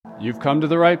You've come to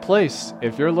the right place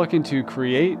if you're looking to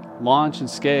create, launch, and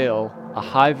scale a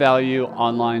high-value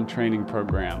online training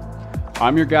program.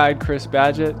 I'm your guide, Chris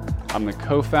Badgett. I'm the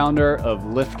co-founder of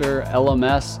Lifter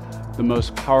LMS, the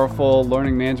most powerful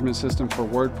learning management system for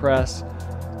WordPress.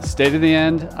 Stay to the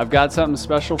end. I've got something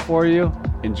special for you.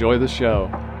 Enjoy the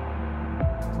show.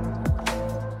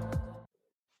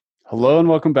 Hello and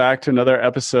welcome back to another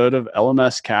episode of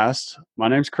LMS Cast. My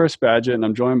name's Chris Badgett and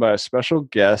I'm joined by a special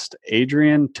guest,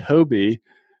 Adrian Tobey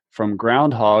from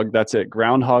Groundhog. That's at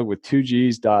groundhog.io.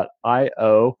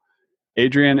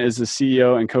 Adrian is the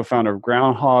CEO and co-founder of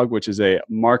Groundhog, which is a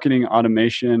marketing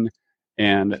automation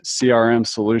and CRM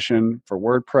solution for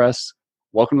WordPress.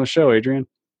 Welcome to the show, Adrian.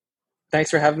 Thanks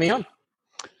for having me on.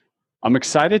 I'm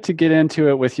excited to get into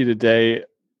it with you today.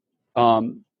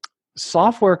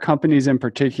 Software companies in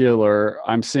particular,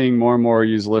 I'm seeing more and more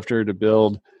use Lifter to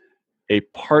build a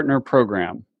partner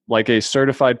program, like a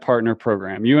certified partner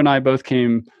program. You and I both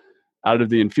came out of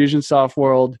the Infusionsoft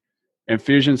world.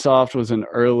 Infusionsoft was an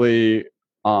early,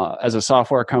 as a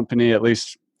software company, at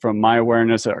least from my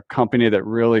awareness, a company that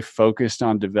really focused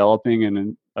on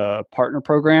developing a partner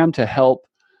program to help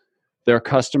their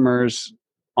customers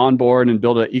onboard and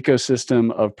build an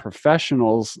ecosystem of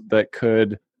professionals that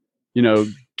could,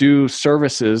 do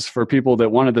services for people that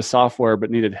wanted the software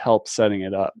but needed help setting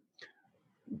it up.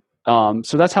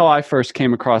 So that's how I first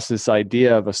came across this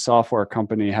idea of a software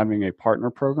company having a partner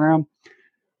program.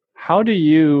 Why did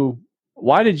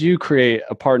you create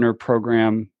a partner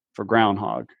program for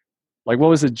Groundhog? Like,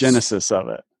 what was the genesis of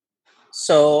it?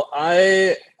 So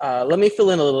let me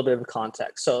fill in a little bit of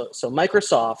context. So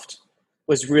Microsoft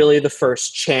was really the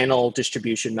first channel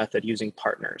distribution method using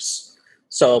partners.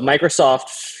 So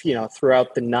Microsoft,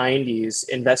 throughout the 90s,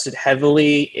 invested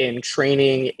heavily in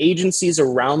training agencies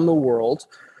around the world,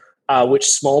 which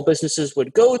small businesses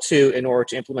would go to in order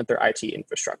to implement their IT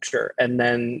infrastructure. And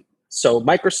then, so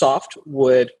Microsoft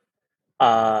would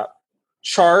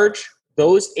charge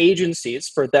those agencies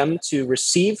for them to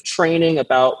receive training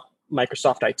about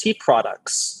Microsoft IT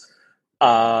products.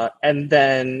 And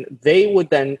then they would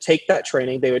then take that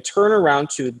training, they would turn around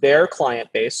to their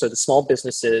client base, so the small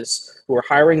businesses who are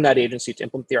hiring that agency to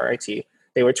implement their IT,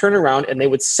 they would turn around and they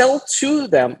would sell to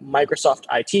them Microsoft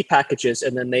IT packages,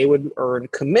 and then they would earn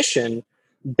commission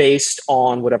based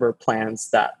on whatever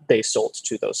plans that they sold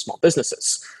to those small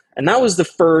businesses. And that was the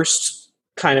first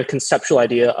kind of conceptual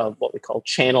idea of what we call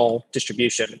channel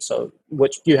distribution. So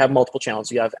which you have multiple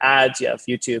channels. You have ads, you have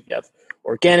YouTube, you have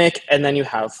organic, and then you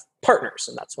have partners,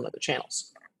 and that's one of the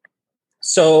channels.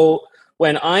 So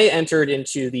when I entered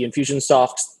into the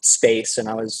Infusionsoft space, and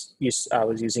I was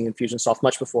using Infusionsoft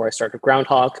much before I started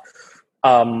Groundhog,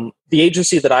 the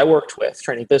agency that I worked with,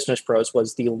 Training Business Pros,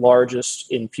 was the largest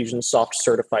Infusionsoft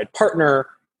certified partner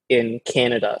in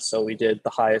Canada. So we did the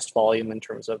highest volume in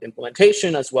terms of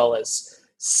implementation as well as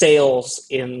sales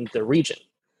in the region.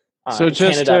 So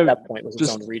Canada at that point was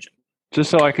its own region. Just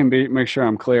so I can make sure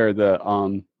I'm clear,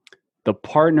 the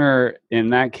partner in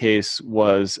that case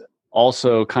was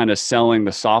also kind of selling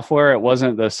the software. It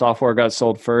wasn't the software got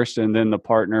sold first and then the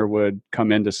partner would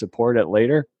come in to support it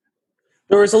later.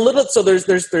 There was a little, so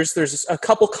there's a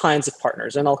couple kinds of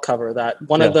partners, and I'll cover that.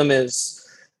 One of them is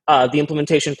the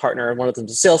implementation partner, and one of them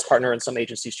is a sales partner, and some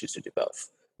agencies choose to do both.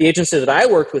 The agency that I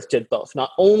worked with did both. Not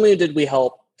only did we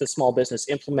help the small business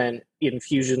implement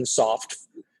Infusionsoft,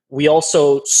 we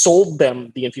also sold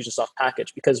them the Infusionsoft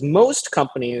package, because most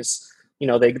companies,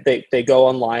 they go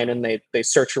online and they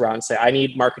search around and say, I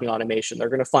need marketing automation. They're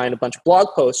going to find a bunch of blog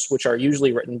posts, which are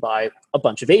usually written by a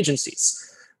bunch of agencies.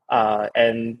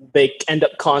 And they end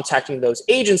up contacting those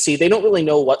agencies. They don't really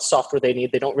know what software they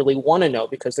need. They don't really want to know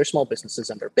because they're small businesses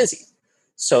and they're busy.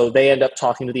 So they end up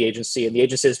talking to the agency, and the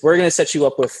agency says, we're going to set you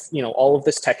up with, all of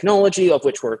this technology of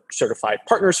which we're certified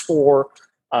partners for,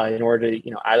 in order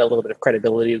to, add a little bit of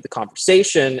credibility to the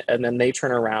conversation. And then they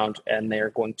turn around and they're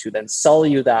going to then sell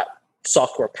you that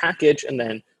software package and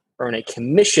then earn a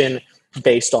commission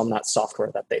based on that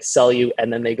software that they sell you.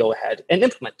 And then they go ahead and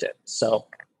implement it. So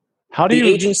the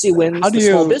agency wins, the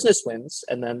small business wins,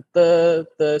 and then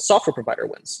the software provider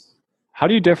wins. How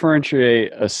do you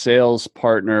differentiate a sales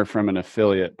partner from an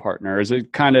affiliate partner? Is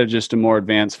it kind of just a more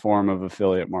advanced form of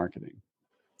affiliate marketing?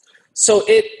 So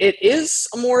it is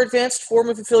a more advanced form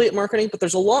of affiliate marketing, but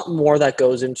there's a lot more that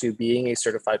goes into being a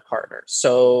certified partner.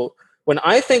 So when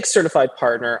I think certified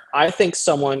partner, I think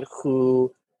someone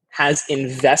who has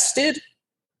invested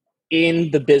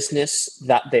in the business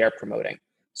that they are promoting.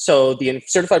 So the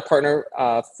certified partner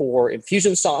for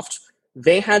Infusionsoft,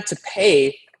 they had to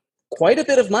pay quite a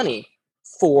bit of money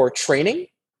for training.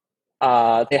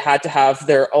 They had to have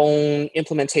their own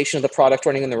implementation of the product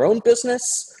running in their own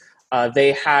business.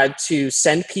 They had to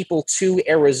send people to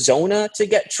Arizona to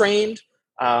get trained.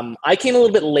 I came a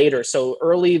little bit later, so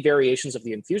early variations of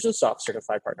the Infusionsoft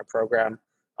Certified Partner Program.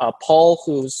 Paul,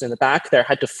 who's in the back there,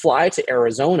 had to fly to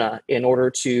Arizona in order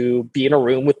to be in a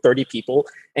room with 30 people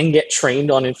and get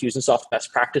trained on Infusionsoft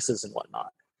best practices and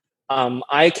whatnot.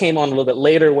 I came on a little bit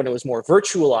later when it was more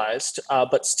virtualized,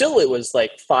 but still it was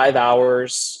like 5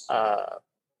 hours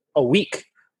a week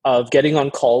of getting on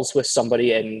calls with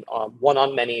somebody and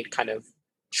one-on-many kind of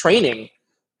training.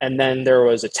 And then there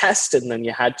was a test, and then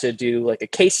you had to do like a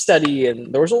case study,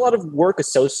 and there was a lot of work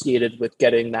associated with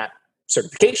getting that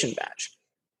certification badge.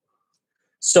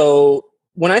 So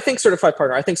when I think certified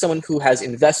partner, I think someone who has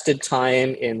invested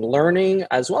time in learning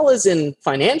as well as in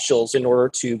financials in order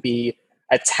to be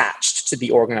attached to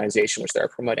the organization which they're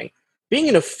promoting. Being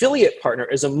an affiliate partner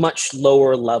is a much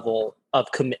lower level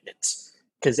of commitment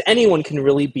because anyone can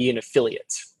really be an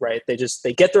affiliate, right? They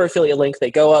get their affiliate link, they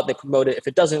go out, they promote it. If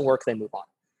it doesn't work, they move on,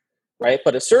 right?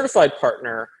 But a certified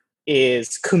partner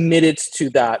is committed to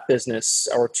that business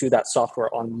or to that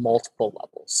software on multiple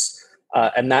levels.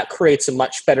 And that creates a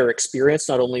much better experience,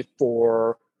 not only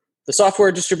for the software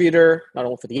distributor, not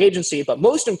only for the agency, but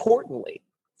most importantly,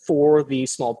 for the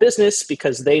small business,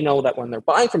 because they know that when they're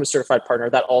buying from a certified partner,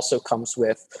 that also comes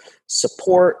with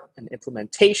support and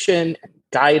implementation and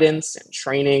guidance and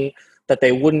training that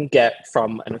they wouldn't get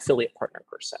from an affiliate partner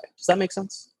per se. Does that make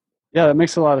sense? Yeah, that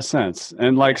makes a lot of sense.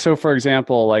 And like, so for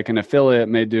example, like an affiliate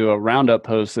may do a roundup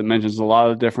post that mentions a lot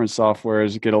of different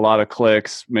softwares, get a lot of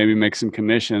clicks, maybe make some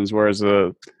commissions, whereas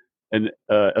an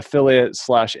affiliate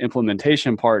 /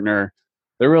 implementation partner,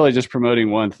 they're really just promoting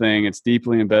one thing. It's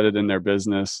deeply embedded in their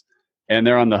business, and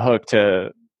they're on the hook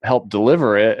to help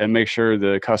deliver it and make sure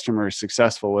the customer is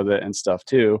successful with it and stuff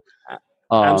too.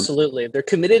 Absolutely. They're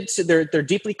committed to, they're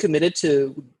deeply committed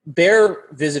to their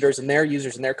visitors and their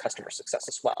users and their customer success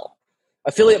as well.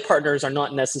 Affiliate partners are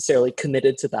not necessarily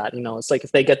committed to that. It's like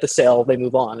if they get the sale, they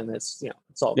move on, and it's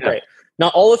all great.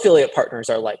 Not all affiliate partners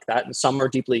are like that, and some are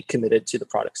deeply committed to the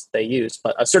products that they use.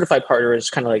 But a certified partner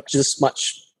is kind of like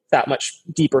that much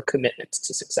deeper commitment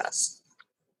to success.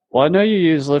 Well, I know you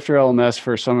use Lifter LMS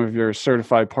for some of your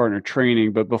certified partner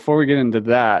training, but before we get into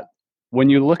that, when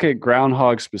you look at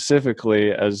Groundhog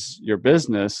specifically as your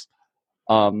business,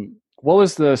 what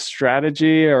was the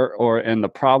strategy and the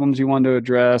problems you wanted to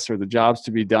address or the jobs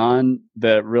to be done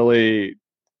that really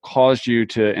caused you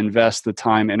to invest the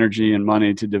time, energy, and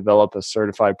money to develop a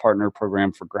certified partner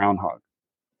program for Groundhog?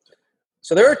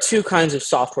 So there are two kinds of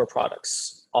software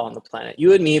products on the planet.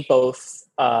 You and me both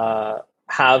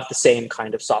have the same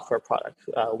kind of software product.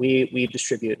 We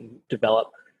distribute and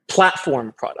develop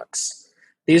platform products.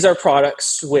 These are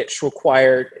products which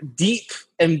require deep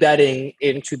embedding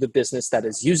into the business that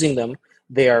is using them.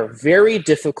 They are very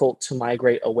difficult to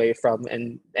migrate away from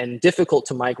and difficult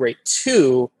to migrate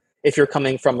to if you're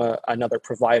coming from another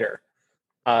provider.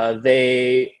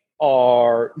 They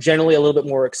are generally a little bit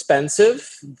more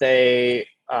expensive. They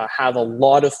have a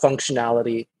lot of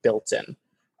functionality built in.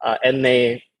 And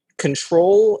they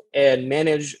control and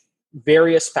manage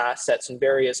various facets and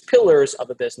various pillars of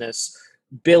a business: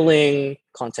 billing,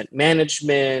 content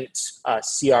management,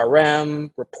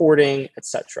 CRM, reporting,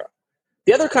 etc.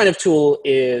 The other kind of tool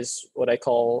is what I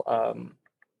call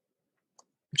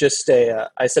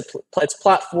it's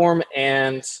platform,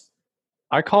 and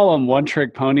I call them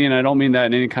one-trick pony, and I don't mean that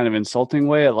in any kind of insulting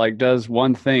way. It like does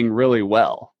one thing really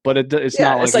well, but it's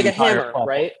not like it's like a hammer, platform.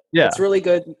 Right? Yeah, it's really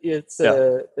good. It's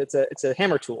a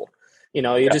hammer tool.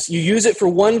 You use it for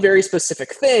one very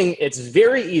specific thing. It's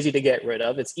very easy to get rid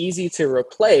of. It's easy to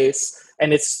replace,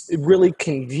 and it's really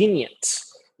convenient.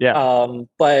 Yeah.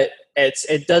 But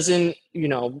it doesn't,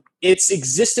 its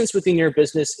existence within your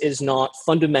business is not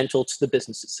fundamental to the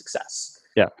business's success.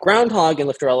 Yeah. Groundhog and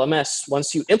Lifter LMS,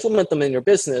 once you implement them in your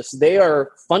business, they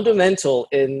are fundamental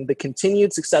in the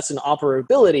continued success and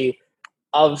operability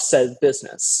of said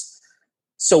business.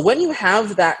 So when you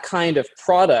have that kind of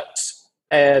product,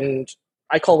 and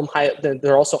I call them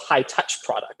they're also high touch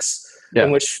products,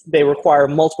 in which they require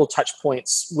multiple touch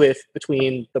points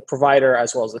between the provider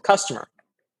as well as the customer.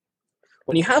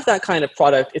 When you have that kind of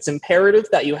product, it's imperative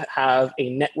that you have a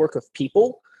network of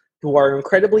people who are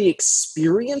incredibly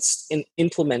experienced in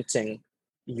implementing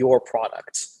your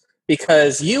product.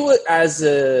 Because you, as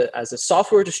a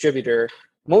software distributor,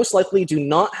 most likely do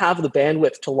not have the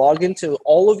bandwidth to log into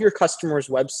all of your customers'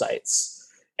 websites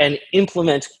and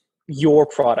implement your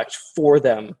product for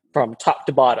them from top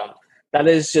to bottom. That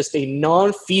is just a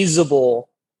non-feasible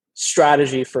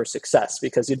strategy for success,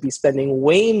 because you'd be spending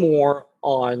way more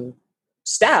on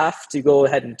staff to go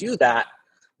ahead and do that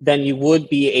than you would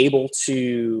be able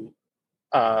to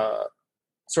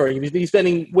you'd be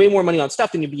spending way more money on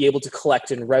stuff than you'd be able to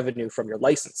collect in revenue from your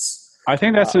license. I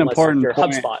think that's an important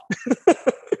point. HubSpot.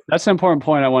 That's an important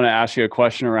point I want to ask you a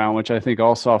question around, which I think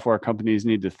all software companies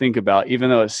need to think about, even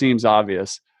though it seems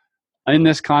obvious. In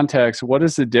this context, what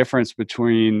is the difference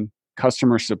between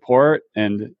customer support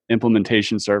and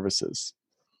implementation services?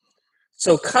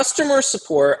 So customer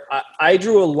support, I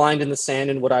drew a line in the sand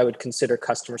in what I would consider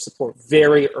customer support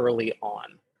very early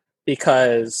on,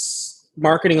 because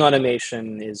marketing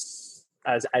automation is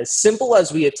as simple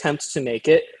as we attempt to make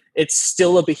it, it's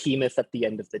still a behemoth at the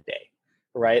end of the day,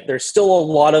 right? There's still a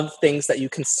lot of things that you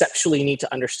conceptually need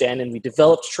to understand, and we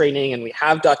developed training and we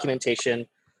have documentation,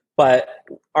 but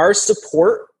our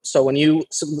support, so when you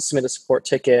submit a support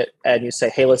ticket and you say,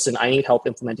 hey, listen, I need help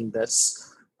implementing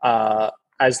this,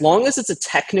 as long as it's a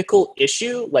technical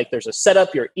issue, like there's a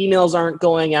setup, your emails aren't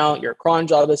going out, your cron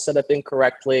job is set up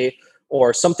incorrectly,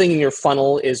 or something in your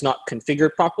funnel is not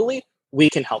configured properly, we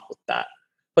can help with that.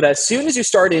 But as soon as you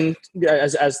start in,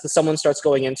 someone starts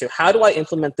going into, how do I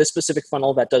implement this specific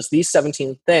funnel that does these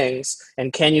 17 things,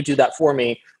 and can you do that for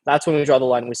me? That's when we draw the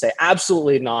line and we say,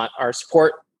 absolutely not. Our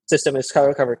support system is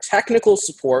cover technical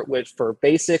support, which for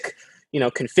basic,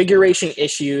 configuration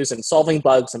issues and solving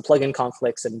bugs and plugin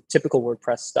conflicts and typical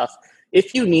WordPress stuff.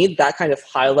 If you need that kind of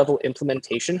high-level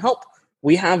implementation help,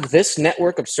 we have this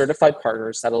network of certified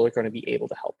partners that are going to be able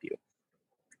to help you.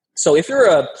 So if you're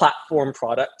a platform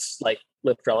product like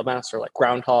Lift LMS or like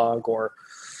Groundhog or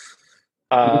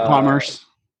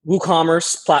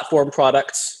WooCommerce platform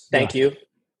products, thank you.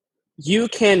 You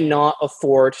cannot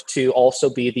afford to also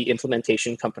be the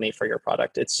implementation company for your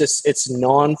product. It's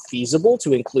non-feasible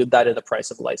to include that in the price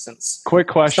of license. Quick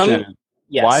question.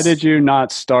 Yes. Why did you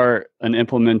not start an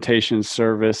implementation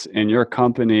service in your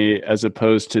company as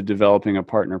opposed to developing a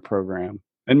partner program?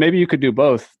 And maybe you could do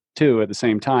both too at the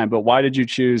same time, but why did you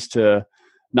choose to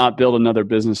not build another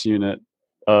business unit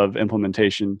of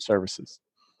implementation services?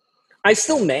 I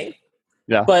still may,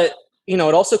 but it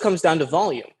also comes down to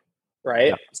volume, right?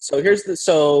 Yeah.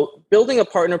 So building a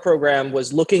partner program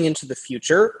was looking into the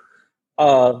future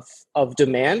of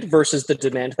demand versus the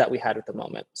demand that we had at the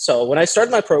moment. So when I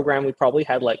started my program, we probably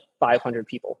had like 500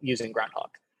 people using Groundhog,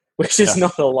 which is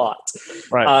not a lot,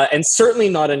 right? And certainly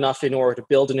not enough in order to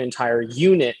build an entire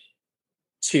unit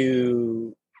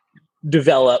to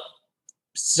develop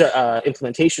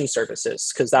implementation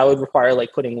services, because that would require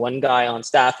like putting one guy on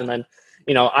staff and then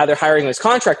either hiring his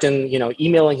contract and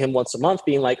emailing him once a month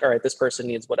being like, all right, this person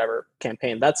needs whatever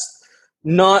campaign. That's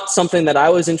not something that I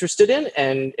was interested in.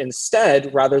 And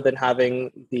instead, rather than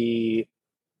having the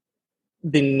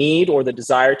need or the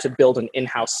desire to build an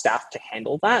in-house staff to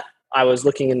handle that, I was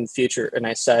looking in the future and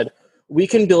I said, we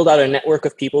can build out a network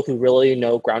of people who really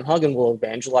know Groundhog and will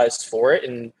evangelize for it,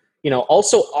 and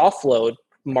also offload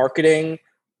marketing,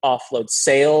 offload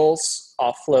sales,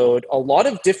 offload a lot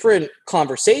of different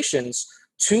conversations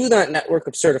to that network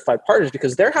of certified partners,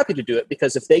 because they're happy to do it,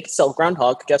 because if they sell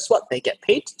Groundhog, guess what? They get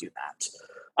paid to do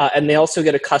that. And they also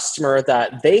get a customer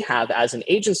that they have as an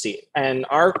agency. And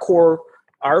our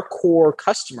core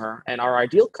customer and our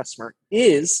ideal customer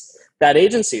is that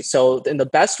agency. So in the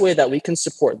best way that we can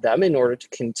support them in order to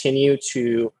continue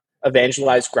to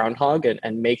evangelize Groundhog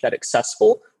and make that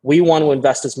accessible, we want to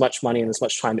invest as much money and as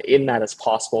much time in that as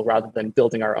possible, rather than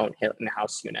building our own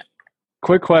in-house unit.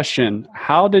 Quick question.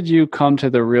 How did you come to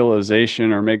the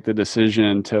realization or make the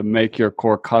decision to make your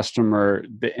core customer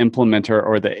the implementer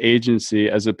or the agency,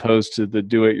 as opposed to the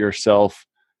do-it-yourself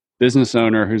business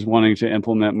owner who's wanting to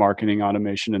implement marketing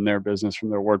automation in their business from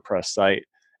their WordPress site?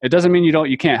 It doesn't mean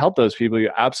you can't help those people.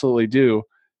 You absolutely do.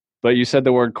 But you said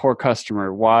the word core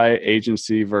customer. Why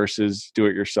agency versus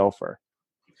do-it-yourselfer?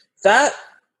 That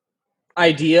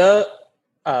idea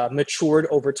matured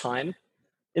over time.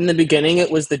 In the beginning,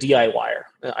 it was the DIYer.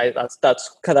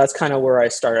 That's kind of where I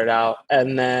started out.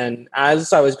 And then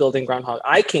as I was building Groundhog,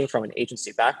 I came from an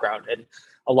agency background, and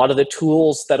a lot of the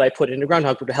tools that I put into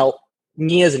Groundhog would help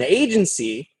me as an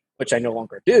agency, which I no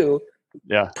longer do,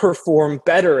 perform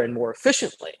better and more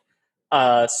efficiently.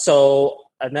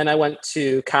 And then I went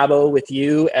to Cabo with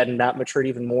you, and that matured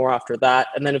even more after that.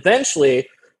 And then eventually,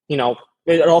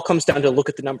 it all comes down to look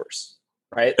at the numbers,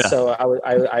 right? Yeah. So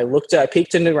I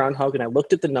peeked into Groundhog and I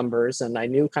looked at the numbers, and I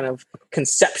knew kind of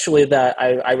conceptually that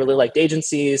I really liked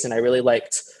agencies and I really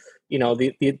liked,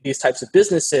 these types of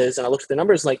businesses. And I looked at the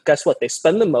numbers, and like, guess what? They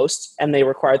spend the most and they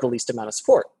require the least amount of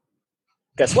support.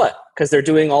 Guess what? Because they're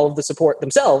doing all of the support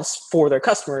themselves for their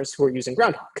customers who are using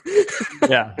Groundhog.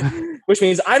 Yeah. Which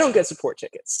means I don't get support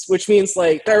tickets, which means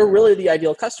like they're really the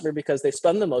ideal customer because they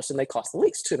spend the most and they cost the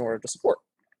least in order to support.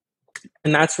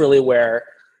 And that's really where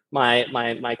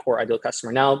my core ideal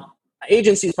customer. Now,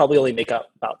 agencies probably only make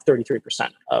up about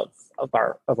 33% of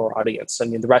our audience. I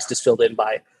mean, the rest is filled in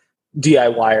by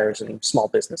DIYers and small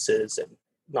businesses and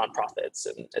nonprofits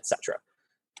and etc.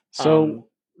 So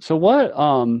what?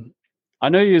 I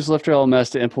know you use Lifter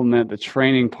LMS to implement the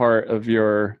training part of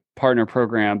your partner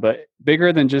program, but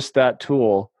bigger than just that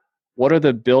tool, what are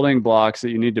the building blocks that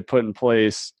you need to put in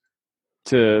place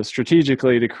to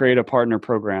strategically to create a partner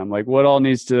program? Like what all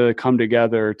needs to come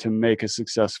together to make a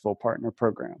successful partner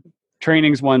program?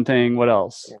 Training's one thing. What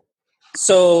else? Yeah.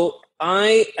 So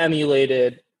I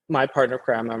emulated my partner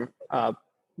program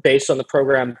based on the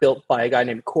program built by a guy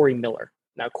named Corey Miller.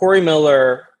 Now, Corey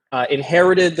Miller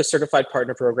inherited the certified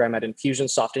partner program at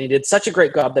Infusionsoft, and he did such a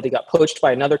great job that he got poached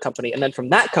by another company. And then from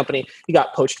that company, he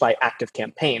got poached by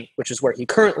ActiveCampaign, which is where he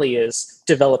currently is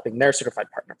developing their certified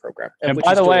partner program. And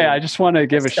by the way, I just want to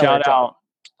give a shout out.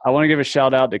 I want to give a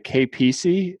shout out to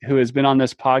KPC, who has been on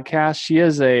this podcast. She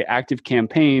is a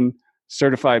ActiveCampaign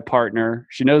certified partner.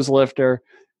 She knows Lifter,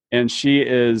 and she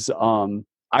is,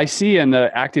 I see in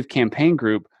the ActiveCampaign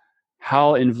group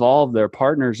how involved their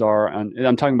partners are. And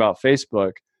I'm talking about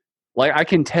Facebook. Like I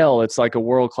can tell it's like a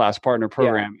world-class partner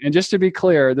program. Yeah. And just to be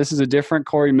clear, this is a different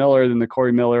Corey Miller than the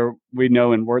Corey Miller we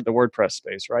know in the WordPress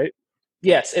space, right?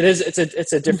 Yes, it is.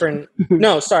 It's a different.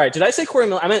 No, sorry. Did I say Corey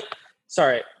Miller? I meant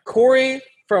Corey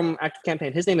from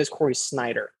ActiveCampaign. His name is Corey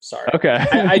Snyder. Sorry. Okay.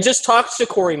 I just talked to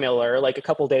Corey Miller like a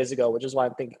couple days ago, which is why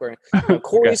I'm thinking Corey.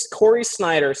 Corey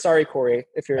Snyder. Sorry, Corey,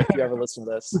 if you ever listen to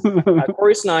this.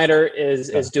 Corey Snyder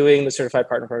is doing the certified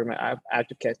partner program at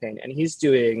ActiveCampaign, and he's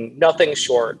doing nothing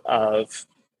short of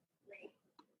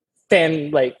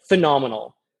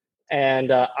phenomenal.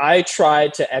 And I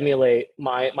tried to emulate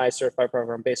my certified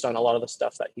program based on a lot of the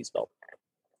stuff that he's built.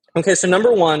 Okay, so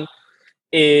number one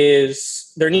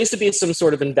is there needs to be some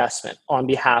sort of investment on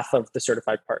behalf of the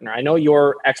certified partner. I know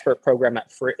your expert program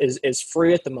is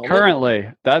free at the moment.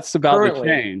 Currently, that's about to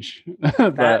change.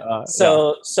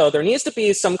 So there needs to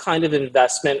be some kind of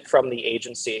investment from the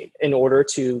agency in order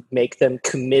to make them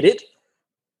committed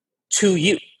to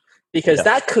you. Because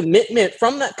that commitment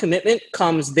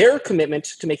comes their commitment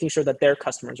to making sure that their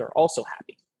customers are also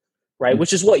happy. Right?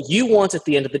 Which is what you want at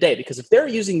the end of the day, because if they're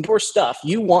using your stuff,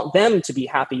 you want them to be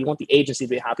happy. You want the agency to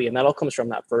be happy. And that all comes from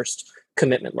that first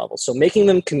commitment level. So making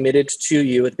them committed to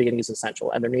you at the beginning is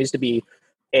essential. And there needs to be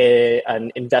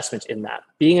an investment in that.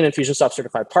 Being an Infusionsoft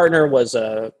certified partner was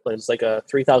like a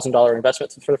 $3,000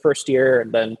 investment for the first year,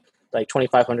 and then like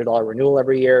 $2,500 renewal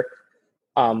every year.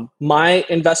 My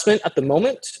investment at the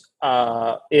moment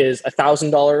is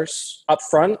 $1,000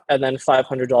 upfront, and then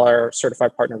 $500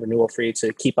 certified partner renewal fee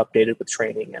to keep updated with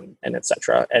training and et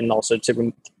cetera, and also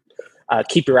to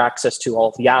keep your access to all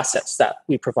of the assets that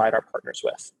we provide our partners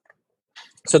with.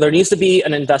 So there needs to be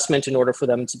an investment in order for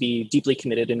them to be deeply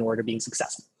committed in order to being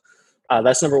successful.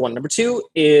 That's number one. Number two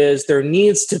is there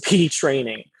needs to be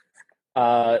training.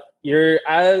 Our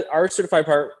certified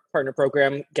partner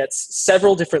program gets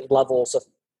several different levels of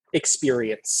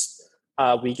experience.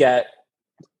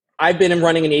 I've been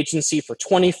running an agency for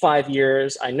 25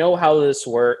 years. I know how this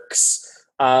works.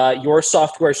 Your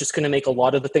software is just going to make a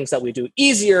lot of the things that we do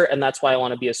easier. And that's why I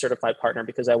want to be a certified partner,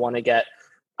 because I want to get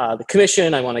the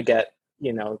commission. I want to get,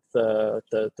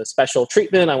 the special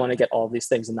treatment. I want to get all of these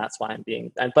things. And that's why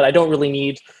but I don't really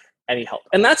need any help.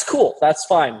 And that's cool. That's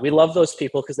fine. We love those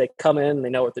people because they come in, they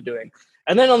know what they're doing.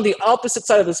 And then on the opposite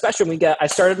side of the spectrum, I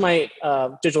started my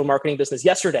digital marketing business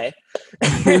yesterday.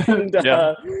 And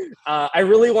I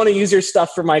really want to use your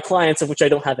stuff for my clients, of which I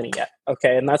don't have any yet.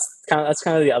 Okay. And that's kind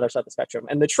of the other side of the spectrum.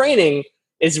 And the training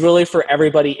is really for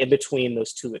everybody in between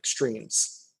those two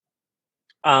extremes.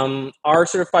 Our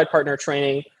certified partner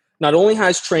training not only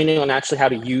has training on actually how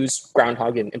to use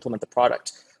Groundhog and implement the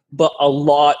product, but a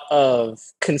lot of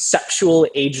conceptual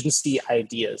agency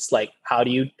ideas, like how do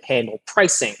you handle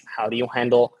pricing? How do you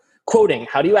handle quoting?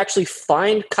 How do you actually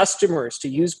find customers to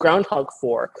use Groundhog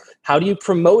for? How do you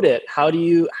promote it? How do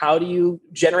you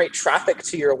generate traffic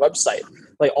to your website?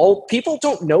 Like, all people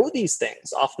don't know these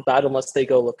things off the bat unless they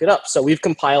go look it up. So we've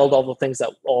compiled all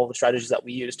the strategies that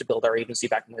we used to build our agency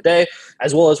back in the day,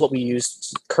 as well as what we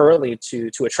use currently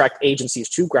to attract agencies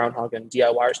to Groundhog and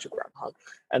DIYers to Groundhog.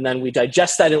 And then we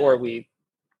digest that, or we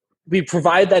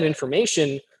provide that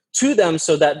information to them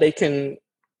so that they can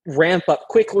ramp up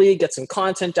quickly, get some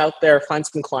content out there, find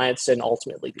some clients, and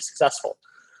ultimately be successful.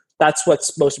 That's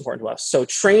what's most important to us. So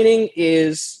training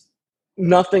is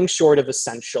nothing short of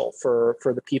essential for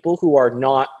the people who are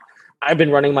not, I've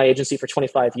been running my agency for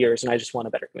 25 years and I just want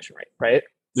a better commission rate, right?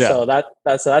 Yeah. So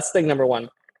that's thing number one.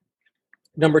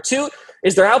 Number two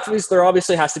is there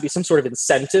obviously has to be some sort of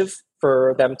incentive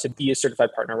for them to be a certified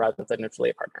partner rather than an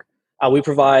affiliate partner. We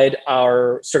provide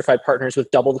our certified partners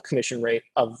with double the commission rate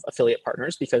of affiliate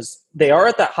partners because they are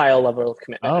at that high level of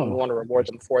commitment, and we want to reward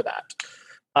them for that.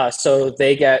 So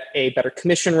they get a better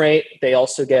commission rate. They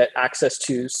also get access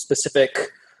to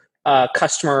specific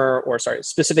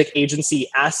specific agency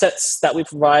assets that we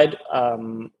provide.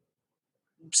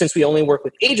 Since we only work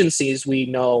with agencies, we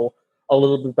know a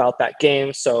little bit about that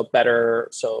game. So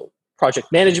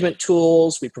project management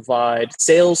tools, we provide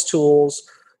sales tools.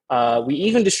 We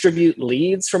even distribute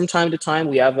leads from time to time.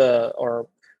 We have an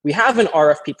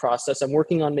RFP process. I'm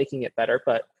working on making it better,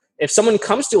 but if someone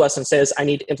comes to us and says, I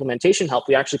need implementation help,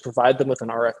 we actually provide them with an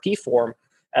RFP form,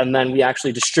 and then we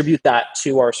actually distribute that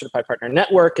to our certified partner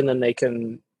network, and then they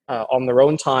can, on their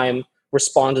own time,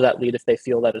 respond to that lead if they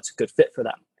feel that it's a good fit for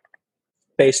them,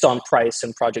 based on price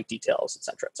and project details, et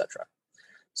cetera, et cetera.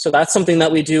 So that's something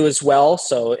that we do as well.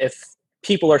 So if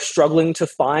people are struggling to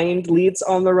find leads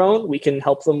on their own, we can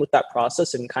help them with that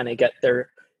process and kind of get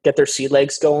their sea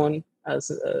legs going,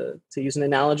 to use an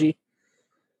analogy.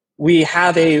 We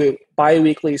have a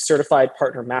bi-weekly certified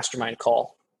partner mastermind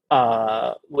call,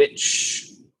 which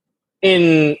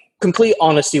in complete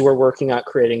honesty, we're working on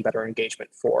creating better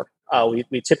engagement for.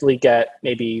 We typically get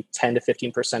maybe 10 to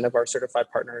 15% of our certified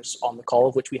partners on the call,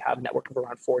 of which we have a network of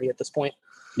around 40 at this point.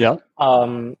 Yeah.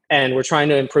 And we're trying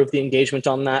to improve the engagement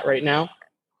on that right now.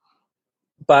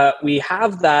 But we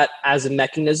have that as a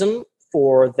mechanism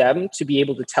for them to be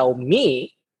able to tell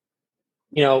me,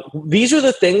 these are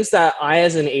the things that I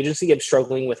as an agency am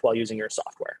struggling with while using your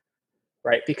software,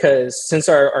 right? Because since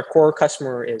our core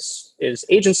customer is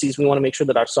agencies, we want to make sure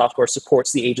that our software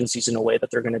supports the agencies in a way that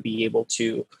they're going to be able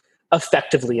to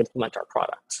effectively implement our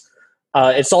product.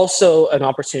 It's also an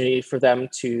opportunity for them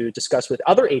to discuss with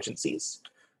other agencies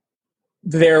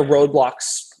their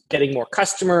roadblocks, getting more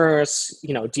customers,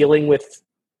 dealing with,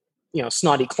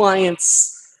 snotty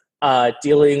clients,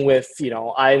 dealing with,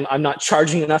 I'm not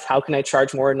charging enough. How can I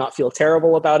charge more and not feel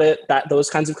terrible about it? Those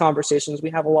kinds of conversations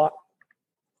we have a lot.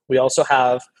 We also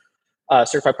have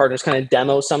certified partners kind of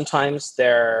demo sometimes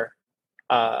their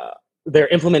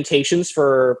implementations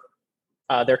for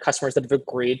their customers that have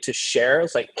agreed to share.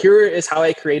 It's like, here is how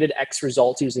I created X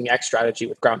results using X strategy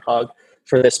with Groundhog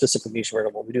for this specific niche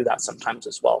vertical. We do that sometimes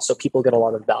as well. So people get a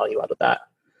lot of value out of that.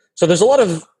 So there's a lot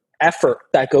of effort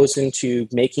that goes into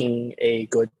making a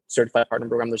good certified partner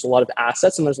program. There's a lot of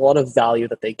assets and there's a lot of value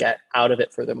that they get out of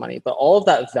it for their money. But all of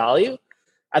that value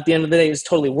at the end of the day is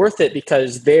totally worth it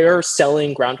because they're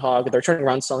selling Groundhog, they're turning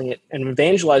around selling it and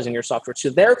evangelizing your software to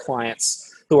their clients,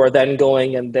 who are then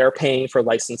going and they're paying for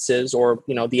licenses, or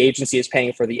the agency is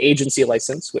paying for the agency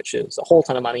license, which is a whole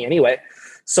ton of money anyway.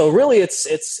 So really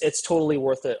it's totally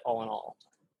worth it all in all.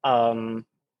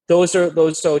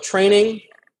 So training,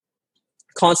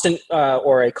 constant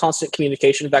or a constant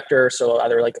communication vector, so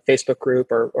either like a Facebook group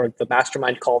or the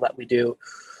mastermind call that we do,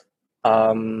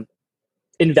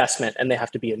 investment, and they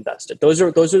have to be invested. Those are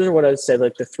what I'd say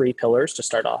like the three pillars to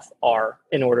start off are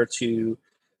in order to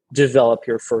develop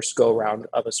your first go round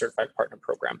of a certified partner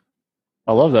program.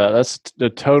 I love that. That's the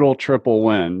total triple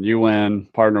win. You win,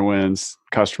 partner wins,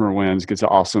 customer wins, gets an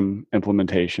awesome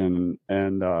implementation.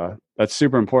 And that's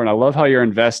super important. I love how you're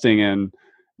investing in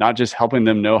not just helping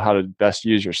them know how to best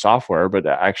use your software, but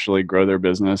to actually grow their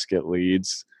business, get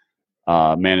leads,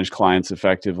 manage clients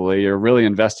effectively. You're really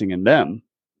investing in them.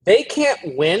 They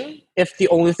can't win if the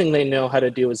only thing they know how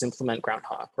to do is implement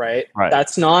Groundhog, right?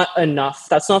 That's not enough.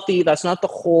 That's not the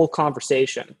whole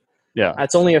conversation. Yeah.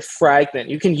 That's only a fragment.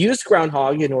 You can use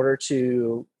Groundhog in order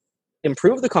to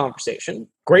improve the conversation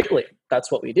greatly.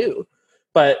 That's what we do.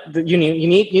 But you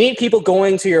need people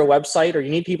going to your website, or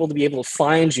you need people to be able to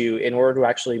find you in order to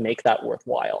actually make that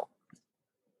worthwhile.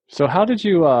 So how do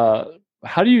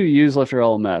you use Lifter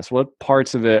LMS? What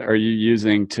parts of it are you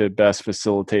using to best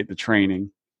facilitate the training?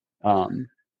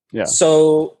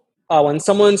 So when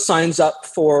someone signs up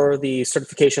for the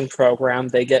certification program,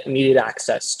 they get immediate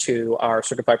access to our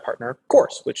certified partner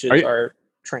course, which is our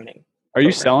training. Are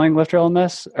you selling Lifter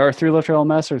LMS or through Lifter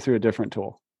LMS or through a different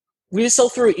tool? We sell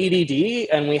through EDD,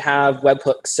 and we have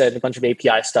webhooks and a bunch of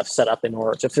API stuff set up in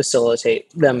order to facilitate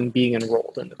them being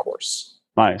enrolled in the course.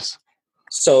 Nice.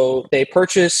 So they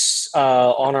purchase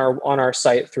on our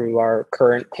site through our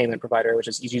current payment provider, which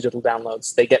is Easy Digital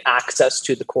Downloads. They get access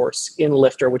to the course in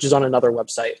Lifter, which is on another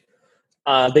website.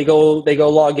 They go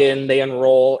log in, they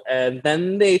enroll, and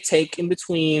then they take in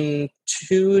between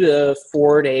 2 to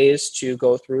 4 days to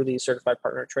go through the certified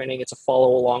partner training. It's a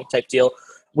follow along type deal.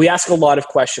 We ask a lot of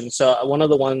questions. So one of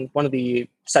the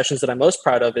sessions that I'm most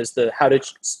proud of is the how to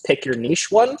pick your niche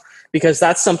one, because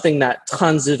that's something that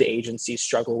tons of agencies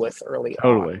struggle with early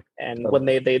on. And when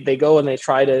they go and they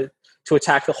try to to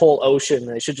attack the whole ocean.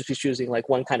 They should just be choosing like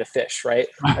one kind of fish, right?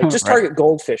 Like just target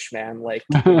goldfish, man. Like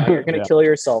you're going to kill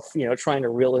yourself, trying to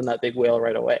reel in that big whale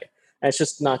right away. And it's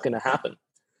just not going to happen.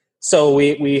 So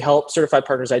we help certified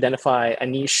partners identify a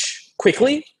niche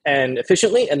quickly and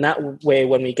efficiently. And that way,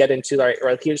 when we get into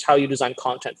here's how you design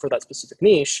content for that specific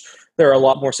niche, they're a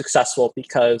lot more successful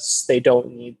because they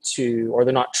don't need to, or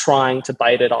they're not trying to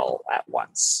bite it all at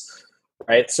once.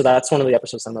 Right. So that's one of the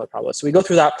episodes on the problem. So we go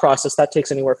through that process. That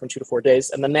takes anywhere from 2 to 4 days.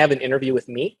 And then they have an interview with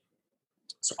me.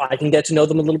 So I can get to know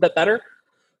them a little bit better.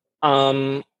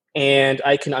 And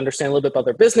I can understand a little bit about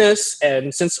their business.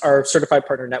 And since our certified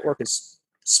partner network is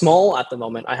small at the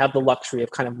moment, I have the luxury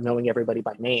of kind of knowing everybody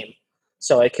by name.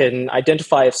 So I can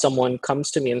identify if someone comes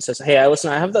to me and says, hey,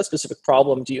 I have that specific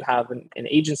problem. Do you have an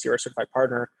agency or a certified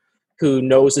partner who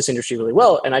knows this industry really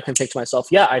well? And I can think to myself,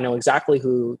 yeah, I know exactly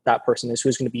who that person is,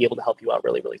 who's going to be able to help you out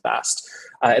really, really fast.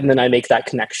 And then I make that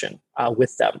connection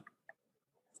with them.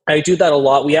 I do that a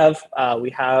lot. We have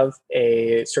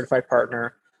a certified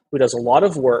partner who does a lot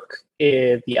of work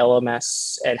in the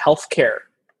LMS and healthcare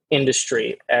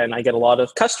industry. And I get a lot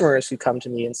of customers who come to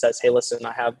me and says, hey, listen,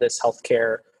 I have this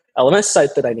healthcare LMS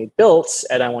site that I need built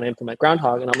and I want to implement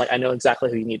Groundhog. And I'm like, I know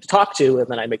exactly who you need to talk to. And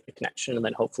then I make the connection, and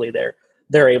then hopefully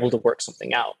they're able to work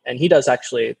something out. And he's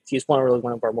one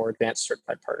of our more advanced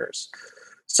certified partners.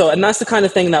 So, and that's the kind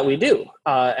of thing that we do.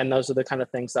 And those are the kind of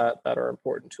things that are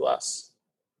important to us.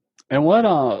 And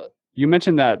what, you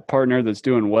mentioned that partner that's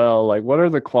doing well, like what are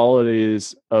the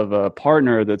qualities of a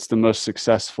partner that's the most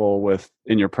successful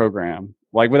in your program?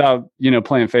 Like without,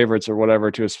 playing favorites or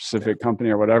whatever to a specific company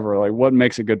or whatever, like what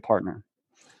makes a good partner?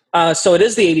 So it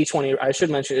is the 80-20. I should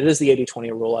mention it is the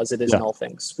 80-20 rule, as it is in all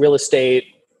things. Real estate,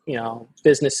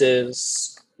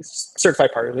 businesses,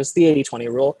 certified partners. It's the 80-20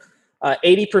 rule.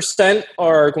 80%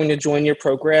 are going to join your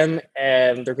program,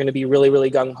 and they're going to be really,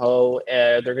 really gung-ho,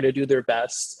 and they're going to do their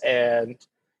best. And,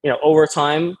 over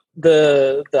time,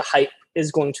 the hype is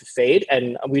going to fade,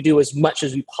 and we do as much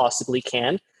as we possibly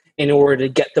can in order to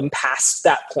get them past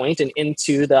that point and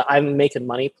into the I'm making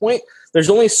money point. There's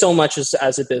only so much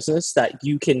as a business that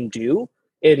you can do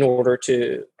in order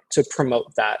to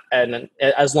promote that. And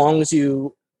as long as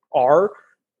you are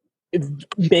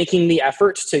making the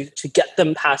effort to get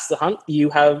them past the hump,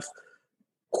 you have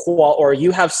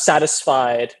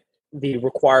satisfied the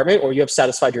requirement, or you have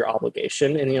satisfied your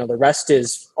obligation, and the rest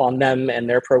is on them and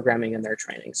their programming and their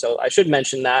training. So I should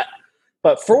mention that.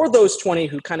 But for those 20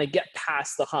 who kind of get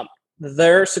past the hump,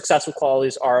 their successful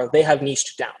qualities are they have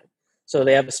niched down. So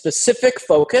they have a specific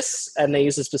focus and they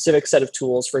use a specific set of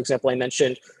tools. For example, I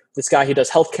mentioned this guy who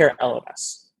does healthcare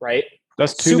LMS, right?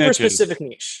 That's super specific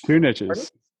niche. 2 niches. Pardon?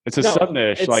 It's a sub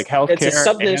niche, like healthcare. It's a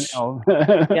sub niche.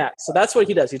 Yeah, so that's what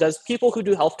he does. He does people who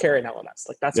do healthcare and LMS.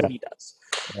 Like that's what he does.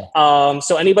 Yeah.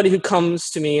 So anybody who comes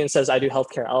to me and says I do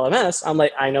healthcare LMS, I'm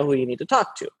like, I know who you need to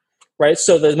talk to. Right.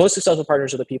 So the most successful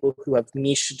partners are the people who have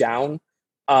niched down.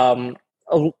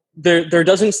 There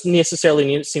doesn't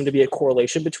necessarily seem to be a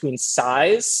correlation between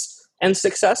size and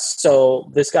success.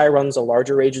 So this guy runs a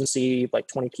larger agency, like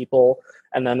 20 people.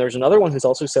 And then there's another one who's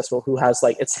also successful who has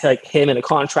it's like him and a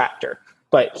contractor,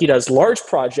 but he does large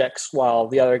projects while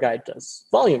the other guy does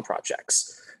volume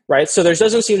projects. Right. So there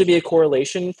doesn't seem to be a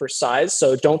correlation for size.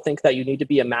 So don't think that you need to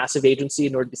be a massive agency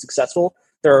in order to be successful.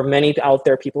 There are many out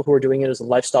there, people who are doing it as a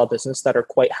lifestyle business that are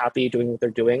quite happy doing what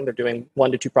they're doing. They're doing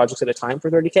 1 to 2 projects at a time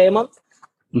for $30K a month.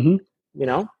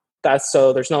 Mm-hmm.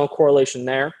 So there's no correlation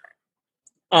there.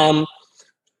 The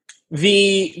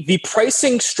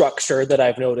pricing structure that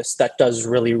I've noticed that does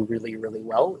really, really, really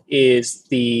well is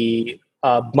the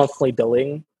monthly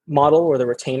billing model or the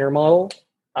retainer model.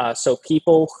 So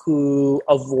people who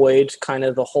avoid kind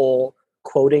of the whole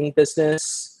quoting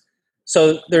business.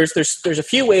 So there's a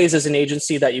few ways as an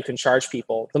agency that you can charge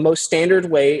people. The most standard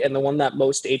way, and the one that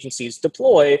most agencies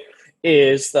deploy,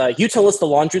 is you tell us the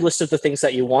laundry list of the things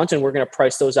that you want, and we're going to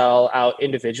price those out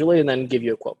individually and then give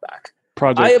you a quote back.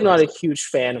 I am not a huge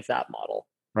fan of that model.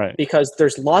 Right. Because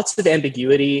there's lots of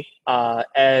ambiguity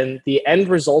and the end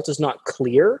result is not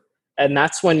clear. And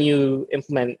that's when you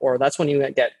implement, or that's when you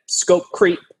get scope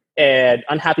creep and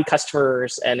unhappy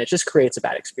customers, and it just creates a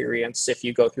bad experience if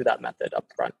you go through that method up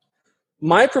front.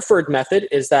 My preferred method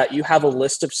is that you have a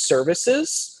list of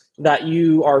services that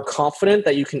you are confident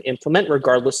that you can implement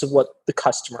regardless of what the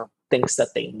customer thinks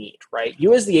that they need, right?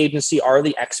 You as the agency are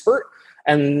the expert,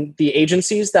 and the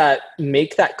agencies that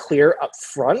make that clear up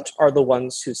front are the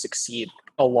ones who succeed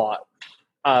a lot.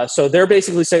 So they're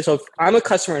basically saying, so if I'm a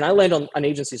customer and I land on an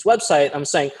agency's website, I'm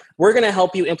saying, we're going to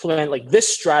help you implement like this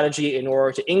strategy in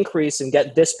order to increase and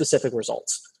get this specific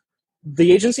results.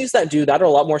 The agencies that do that are a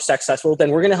lot more successful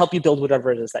than we're going to help you build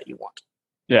whatever it is that you want.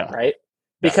 Yeah. right?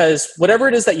 Because whatever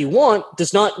it is that you want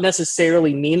does not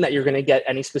necessarily mean that you're going to get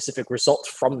any specific result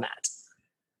from that.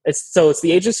 It's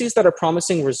the agencies that are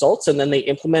promising results, and then they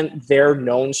implement their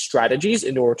known strategies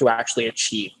in order to actually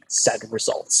achieve said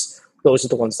results. Those are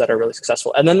the ones that are really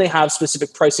successful. And then they have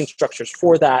specific pricing structures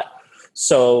for that.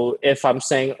 So if I'm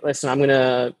saying, listen, I'm going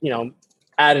to,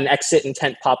 add an exit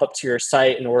intent pop-up to your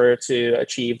site in order to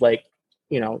achieve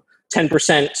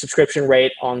 10% subscription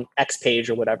rate on X page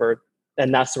or whatever,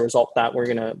 and that's the result that we're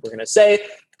gonna say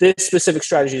this specific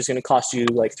strategy is going to cost you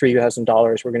like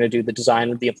 $3,000. We're going to do the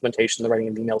design, the implementation, the writing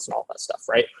of emails, and all that stuff,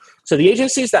 right? So the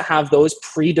agencies that have those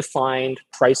predefined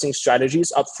pricing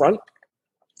strategies up front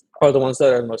are the ones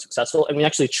that are the most successful, and we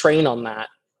actually train on that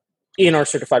in our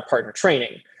certified partner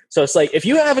training. So it's like, if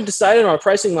you haven't decided on a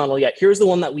pricing model yet, here's the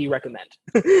one that we recommend.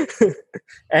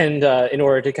 And in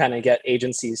order to kind of get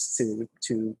agencies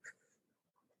to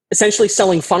essentially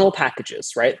selling funnel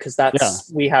packages, right?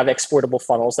 Because we have exportable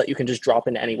funnels that you can just drop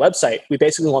into any website. We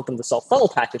basically want them to sell funnel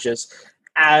packages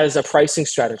as a pricing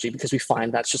strategy because we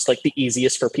find that's just like the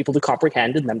easiest for people to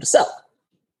comprehend and them to sell.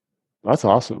 That's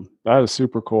awesome. That is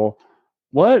super cool.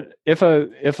 What if a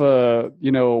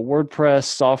WordPress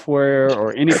software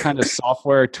or any kind of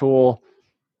software tool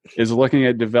is looking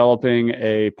at developing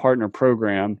a partner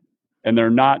program and they're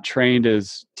not trained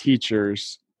as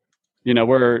teachers?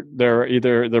 Where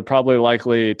they're probably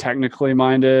likely technically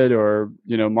minded or,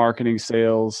 marketing,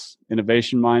 sales,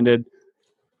 innovation minded.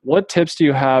 What tips do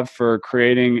you have for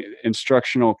creating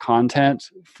instructional content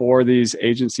for these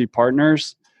agency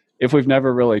partners if we've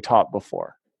never really taught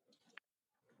before?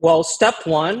 Well, step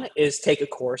one is take a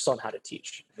course on how to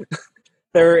teach.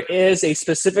 There is a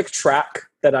specific track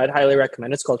that I'd highly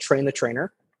recommend. It's called Train the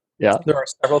Trainer. Yeah. There are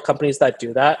several companies that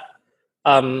do that.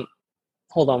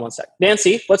 Hold on one sec.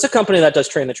 Nancy, what's a company that does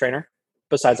Train the Trainer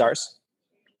besides ours?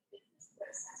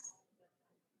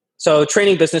 So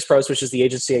Training Business Pros, which is the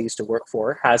agency I used to work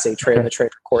for, has a Train the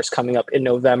Trainer course coming up in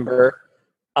November.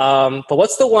 But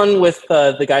what's the one with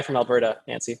the guy from Alberta,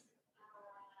 Nancy?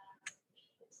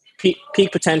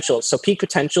 Peak Potentials. So Peak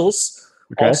Potentials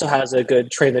also has a good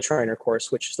Train the Trainer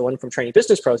course, which is the one from Training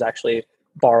Business Pros actually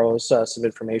borrows some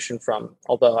information from.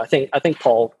 Although I think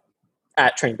Paul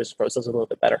at Training Business Pros does a little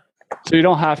bit better. So you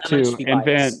don't have to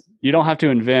invent. You don't have to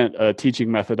invent a teaching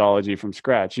methodology from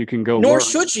scratch. You can go. Nor learn.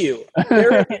 Should you.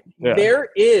 There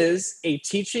is a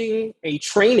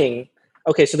training.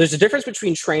 Okay, so there's a difference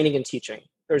between training and teaching.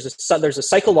 There's a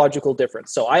psychological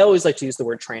difference. So I always like to use the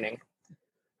word training.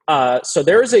 So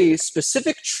there is a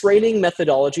specific training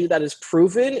methodology that is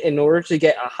proven in order to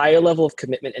get a higher level of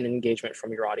commitment and engagement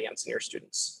from your audience and your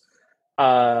students.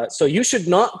 So you should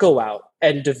not go out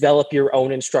and develop your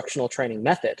own instructional training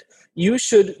method. You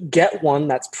should get one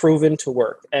that's proven to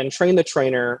work. And Train the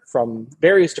Trainer from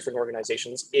various different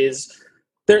organizations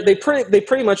they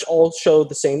pretty much all show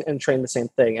the same and train the same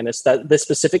thing. And it's that this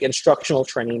specific instructional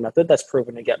training method that's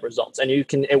proven to get results. And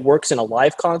it works in a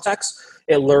live context.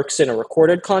 It works in a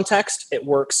recorded context. It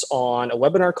works on a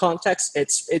webinar context.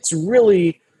 It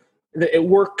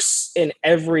works in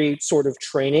every sort of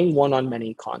training,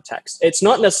 one-on-many context. It's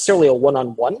not necessarily a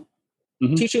one-on-one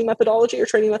teaching methodology or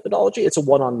training methodology. It's a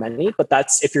one-on-many, but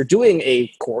if you're doing a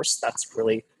course, that's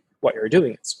really what you're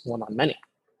doing. It's one-on-many.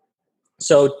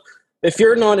 So if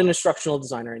you're not an instructional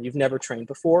designer and you've never trained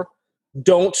before,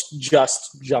 don't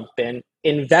just jump in.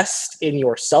 Invest in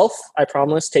yourself. I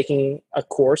promise taking a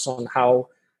course on how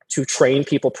to train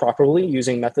people properly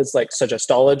using methods like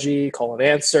suggestology, call and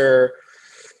answer,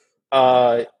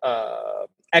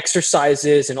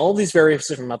 exercises, and all these various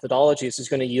different methodologies is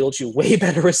going to yield you way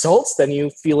better results than you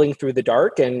feeling through the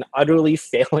dark and utterly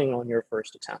failing on your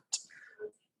first attempt.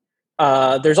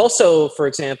 There's also, for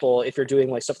example, if you're doing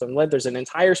like stuff on web, there's an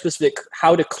entire specific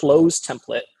how to close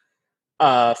template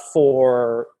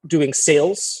for doing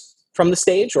sales from the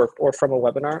stage or from a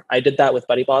webinar. I did that with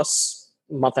BuddyBoss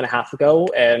a month and a half ago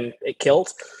and it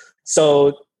killed.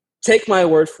 So take my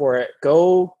word for it.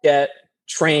 Go get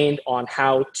trained on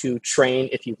how to train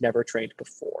if you've never trained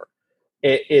before.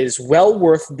 It is well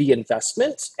worth the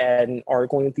investment, and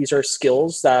these are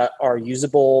skills that are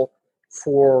usable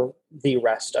for the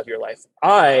rest of your life.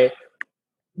 I,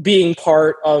 being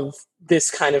part of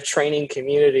this kind of training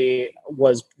community,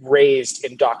 was raised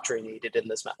indoctrinated in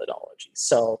this methodology.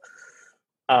 So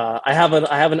I have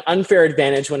an unfair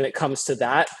advantage when it comes to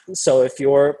that. So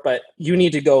but you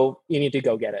need to go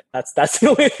get it. That's the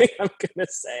only thing I'm going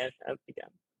to say again.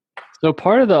 So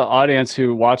part of the audience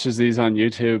who watches these on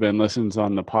YouTube and listens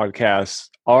on the podcast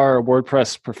are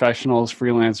WordPress professionals,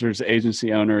 freelancers,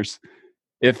 agency owners.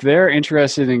 If they're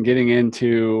interested in getting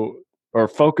into or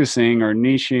focusing or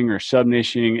niching or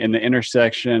sub-niching in the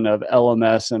intersection of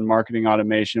LMS and marketing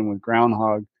automation with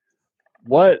Groundhog.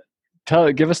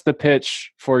 Give us the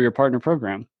pitch for your partner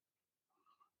program.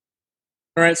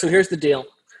 All right, so here's the deal.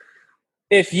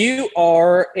 If you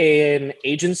are an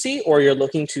agency or you're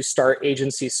looking to start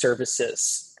agency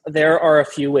services, there are a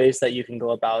few ways that you can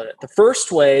go about it. The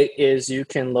first way is you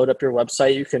can load up your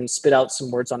website. You can spit out some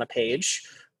words on a page,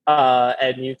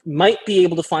 and you might be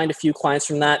able to find a few clients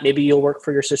from that. Maybe you'll work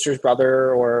for your sister's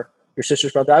brother or your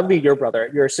sister's brother. That would be your brother,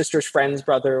 your sister's friend's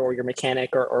brother, or your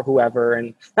mechanic or whoever.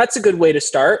 And that's a good way to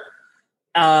start.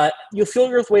 You'll feel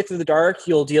your way through the dark.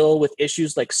 You'll deal with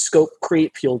issues like scope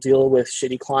creep. You'll deal with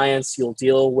shitty clients. You'll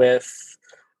deal with,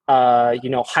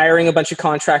 hiring a bunch of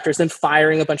contractors, then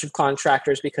firing a bunch of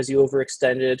contractors because you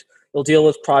overextended. You'll deal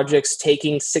with projects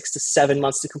taking 6 to 7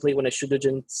 months to complete when it should have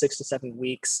been 6 to 7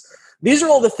 weeks. These are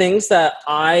all the things that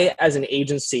I, as an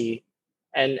agency,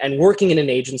 and working in an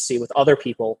agency with other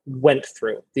people, went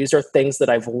through. These are things that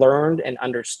I've learned and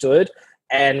understood,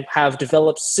 and have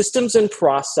developed systems and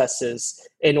processes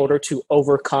in order to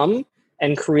overcome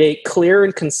and create clear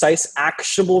and concise,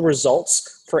 actionable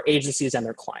results for agencies and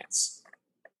their clients.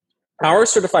 Our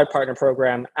Certified Partner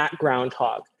Program at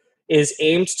Groundhog is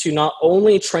aimed to not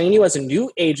only train you as a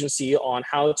new agency on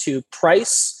how to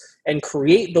price and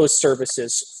create those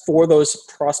services for those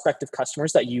prospective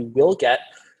customers that you will get,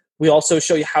 we also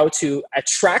show you how to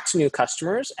attract new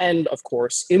customers and, of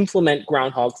course, implement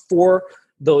Groundhog for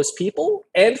those people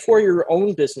and for your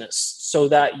own business so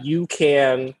that you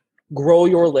can grow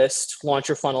your list, launch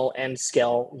your funnel, and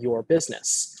scale your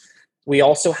business. We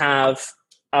also have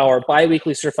our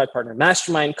bi-weekly Certified Partner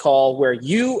Mastermind call where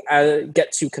you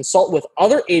get to consult with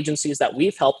other agencies that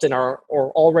we've helped and are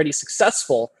already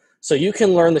successful, so you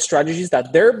can learn the strategies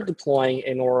that they're deploying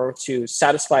in order to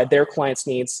satisfy their clients'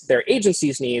 needs, their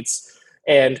agency's needs,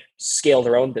 and scale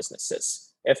their own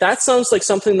businesses. If that sounds like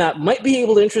something that might be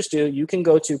able to interest you, you can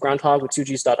go to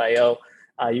groundhogwith2gs.io.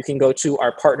 You can go to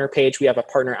our partner page. We have a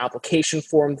partner application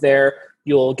form there.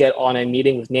 You'll get on a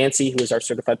meeting with Nancy, who is our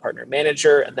certified partner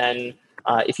manager. And then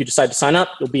if you decide to sign up,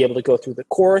 you'll be able to go through the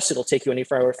course. It'll take you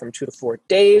anywhere from 2 to 4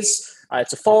 days.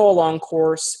 It's a follow-along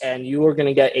course, and you are going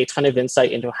to get a ton of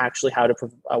insight into actually how to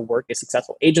work a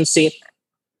successful agency.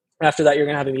 After that, you're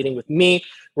going to have a meeting with me.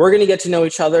 We're going to get to know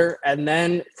each other. And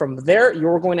then from there,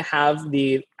 you're going to have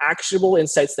the actionable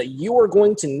insights that you are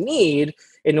going to need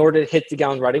in order to hit the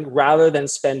ground running, rather than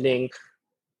spending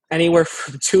anywhere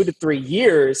from 2 to 3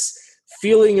 years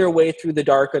feeling your way through the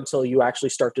dark until you actually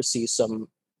start to see some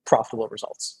profitable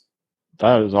results.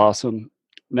 That is awesome.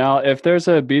 Now, if there's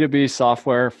a B2B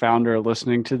software founder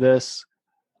listening to this,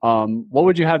 what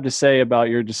would you have to say about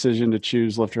your decision to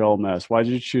choose Lifter LMS? Why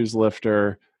did you choose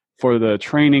Lifter for the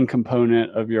training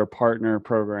component of your partner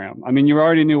program? I mean, you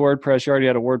already knew WordPress. You already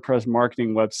had a WordPress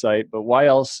marketing website, but why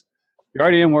else? You're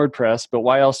already in WordPress, but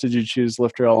why else did you choose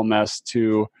Lifter LMS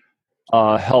to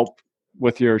help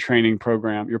with your training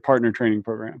program, your partner training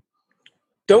program?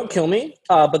 Don't kill me,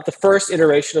 but the first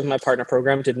iteration of my partner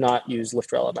program did not use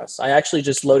Lifter LMS. I actually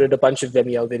just loaded a bunch of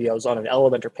Vimeo videos on an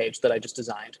Elementor page that I just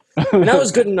designed. And that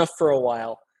was good enough for a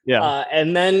while. Yeah.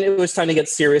 And then it was time to get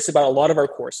serious about a lot of our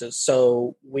courses.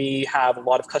 So we have a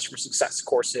lot of customer success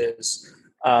courses,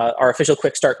 our official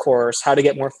quick start course, how to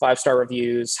get more 5-star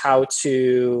reviews, how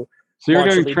to... So you're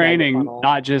doing training,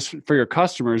 not just for your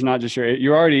customers, not just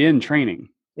you're already in training.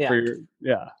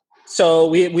 Yeah. So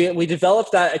we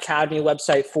developed that Academy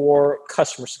website for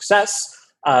customer success.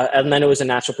 And then it was a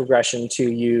natural progression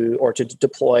to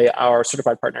deploy our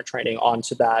certified partner training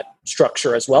onto that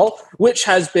structure as well, which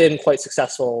has been quite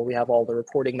successful. We have all the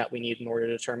reporting that we need in order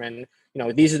to determine,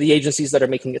 these are the agencies that are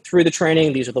making it through the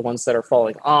training. These are the ones that are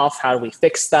falling off. How do we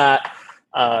fix that?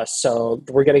 So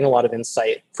we're getting a lot of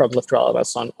insight from Lifter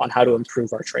LMS on how to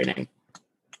improve our training.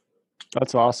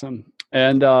 That's awesome.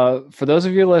 And for those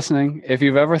of you listening, if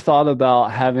you've ever thought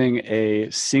about having a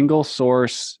single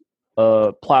source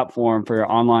platform for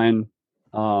your online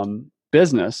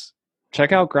business,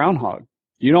 check out Groundhog.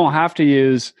 You don't have to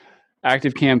use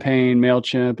ActiveCampaign,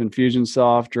 MailChimp,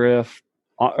 Infusionsoft, Drip,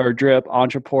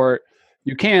 Ontraport.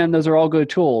 You can. Those are all good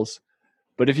tools.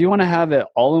 But if you want to have it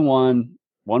all in one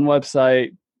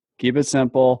website, keep it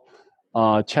simple,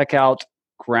 check out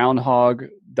groundhog.io.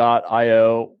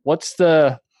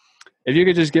 If you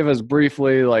could just give us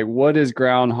briefly, what is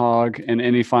Groundhog, and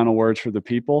any final words for the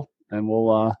people, and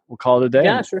we'll call it a day.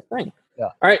 Yeah, sure thing. Yeah.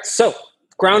 All right. So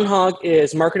Groundhog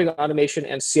is marketing automation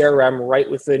and CRM right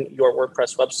within your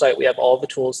WordPress website. We have all the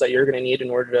tools that you're going to need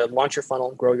in order to launch your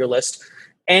funnel, grow your list,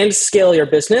 and scale your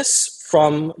business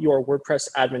from your WordPress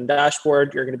admin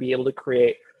dashboard. You're going to be able to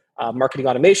create marketing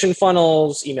automation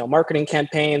funnels, email marketing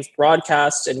campaigns,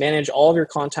 broadcasts, and manage all of your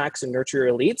contacts and nurture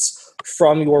your leads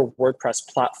from your WordPress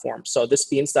platform. So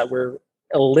this means that we're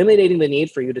eliminating the need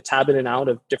for you to tab in and out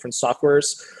of different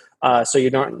softwares. So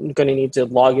you're not going to need to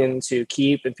log into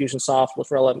Keap, Infusionsoft,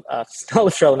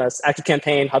 LiftRLMS,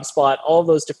 ActiveCampaign, HubSpot, all of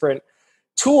those different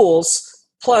tools,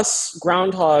 plus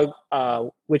Groundhog,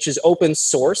 which is open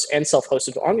source and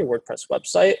self-hosted on your WordPress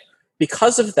website.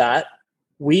 Because of that,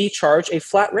 we charge a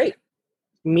flat rate,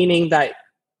 meaning that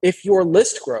if your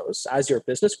list grows as your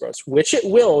business grows, which it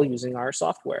will using our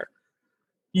software,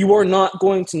 you are not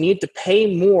going to need to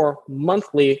pay more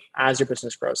monthly as your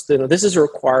business grows. This is a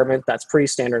requirement that's pretty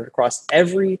standard across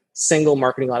every single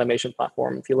marketing automation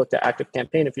platform. If you looked at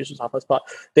ActiveCampaign, Infusionsoft, HubSpot,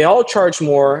 they all charge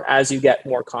more as you get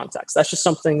more contacts. That's just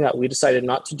something that we decided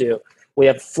not to do. We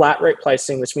have flat rate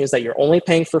pricing, which means that you're only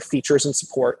paying for features and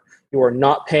support. You are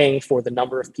not paying for the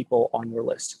number of people on your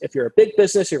list. If you're a big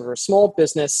business, you're a small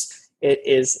business, it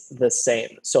is the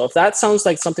same. So if that sounds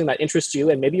like something that interests you,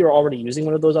 and maybe you're already using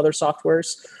one of those other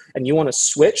softwares and you want to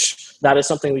switch, that is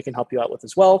something we can help you out with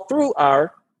as well through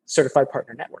our certified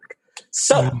partner network.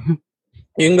 So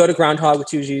you can go to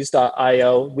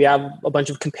groundhog2gs.io. We have a bunch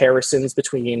of comparisons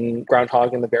between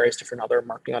Groundhog and the various different other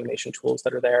marketing automation tools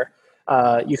that are there.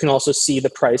 You can also see the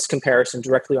price comparison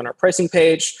directly on our pricing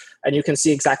page, and you can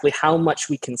see exactly how much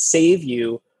we can save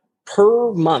you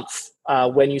per month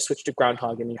when you switch to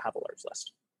Groundhog and you have a large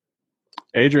list.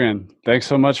 Adrian, thanks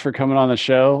so much for coming on the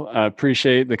show. I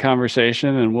appreciate the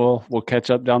conversation, and we'll catch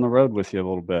up down the road with you a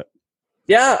little bit.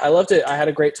 Yeah, I loved it. I had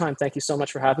a great time. Thank you so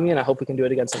much for having me, and I hope we can do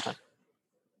it again sometime.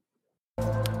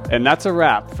 And that's a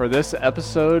wrap for this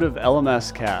episode of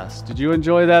LMS Cast. Did you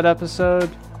enjoy that episode?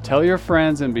 Tell your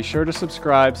friends and be sure to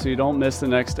subscribe so you don't miss the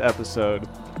next episode.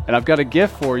 And I've got a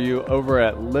gift for you over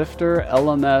at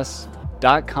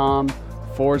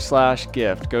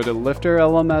lifterlms.com/gift. Go to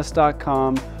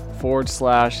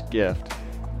lifterlms.com/gift.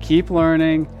 Keep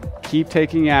learning, keep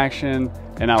taking action,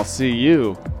 and I'll see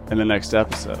you in the next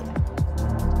episode.